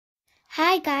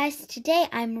Hi guys, today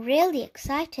I'm really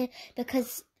excited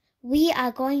because we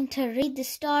are going to read the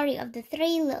story of the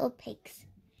three little pigs.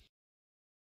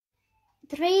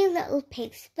 Three little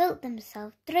pigs built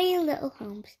themselves three little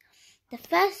homes. The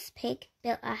first pig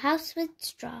built a house with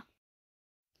straw.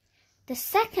 The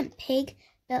second pig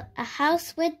built a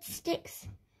house with sticks.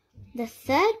 The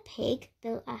third pig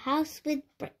built a house with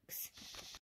bricks.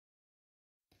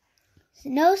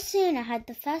 No sooner had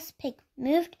the first pig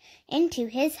moved into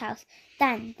his house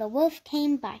than the wolf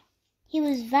came by. He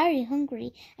was very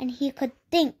hungry, and he could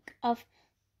think of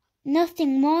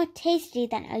nothing more tasty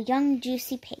than a young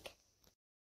juicy pig.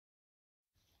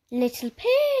 Little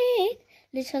pig,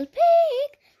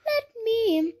 let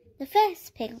me in, the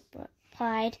first pig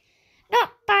replied.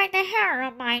 Not by the hair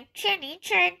of my chinny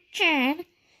chin chin.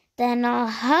 Then I'll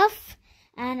huff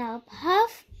and I'll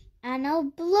puff and I'll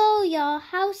blow your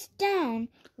house down,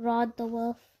 roared the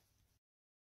wolf.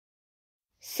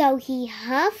 So he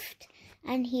huffed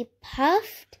and he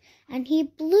puffed and he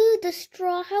blew the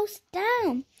straw house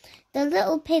down. The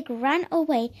little pig ran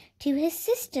away to his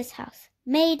sister's house,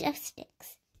 made of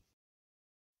sticks.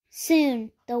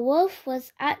 Soon the wolf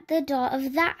was at the door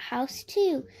of that house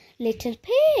too. Little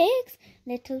pigs,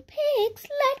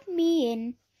 let me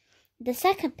in, the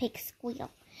second pig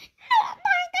squealed. Not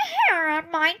by the hair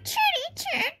on my chinny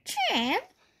chin chin.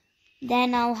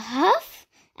 Then I'll huff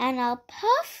and I'll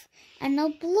puff and I'll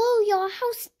blow your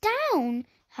house down,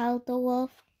 howled the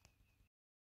wolf.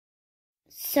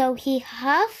 So he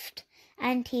huffed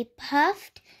and he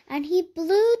puffed and he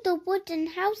blew the wooden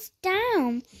house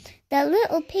down. The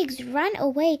little pigs ran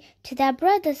away to their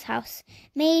brother's house,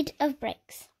 made of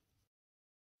bricks.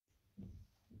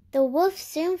 The wolf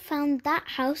soon found that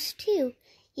house too.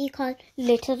 He called,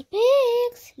 little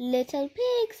pigs,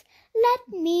 let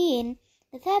me in.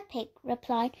 The third pig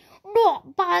replied,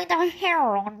 Not by the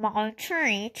hair on my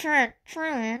chinny chin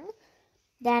chin.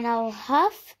 Then I'll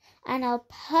huff and I'll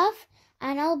puff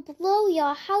and I'll blow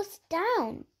your house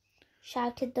down,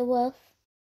 shouted the wolf.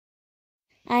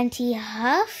 And he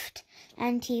huffed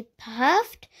and he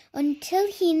puffed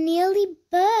until he nearly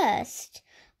burst,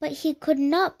 but he could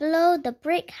not blow the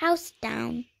brick house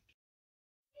down.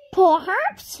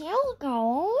 Perhaps he'll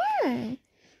go away,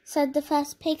 said the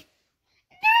first pig.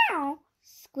 No,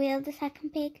 squealed the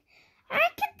second pig. I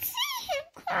can see him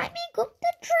climbing up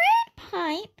the drain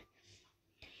pipe.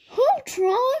 He'll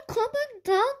try coming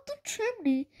down the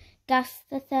chimney, gasped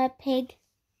the third pig.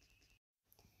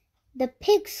 The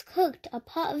pigs cooked a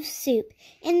pot of soup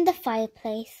in the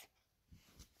fireplace.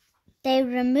 They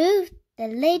removed the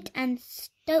lid and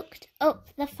stoked up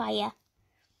the fire.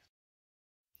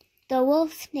 The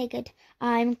wolf sniggered,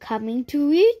 I'm coming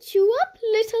to eat you up,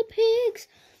 little pigs.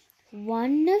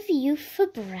 One of you for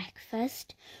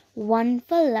breakfast, one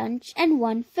for lunch, and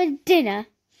one for dinner.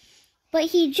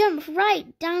 But he jumped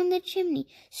right down the chimney,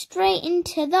 straight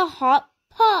into the hot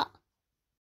pot.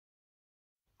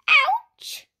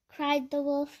 Ouch! cried the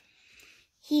wolf.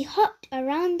 He hopped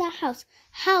around the house,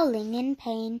 howling in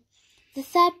pain. The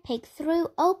third pig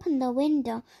threw open the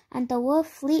window, and the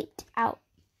wolf leaped out.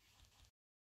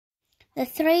 The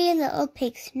three little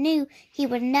pigs knew he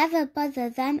would never bother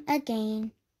them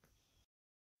again.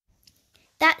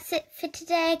 That's it for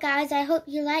today, guys. I hope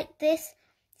you liked this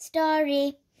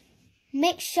story.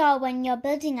 Make sure when you're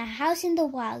building a house in the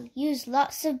wild, use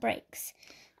lots of bricks.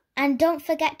 And don't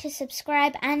forget to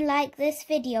subscribe and like this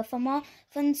video for more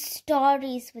fun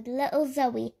stories with little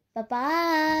Zoey.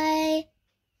 Bye-bye.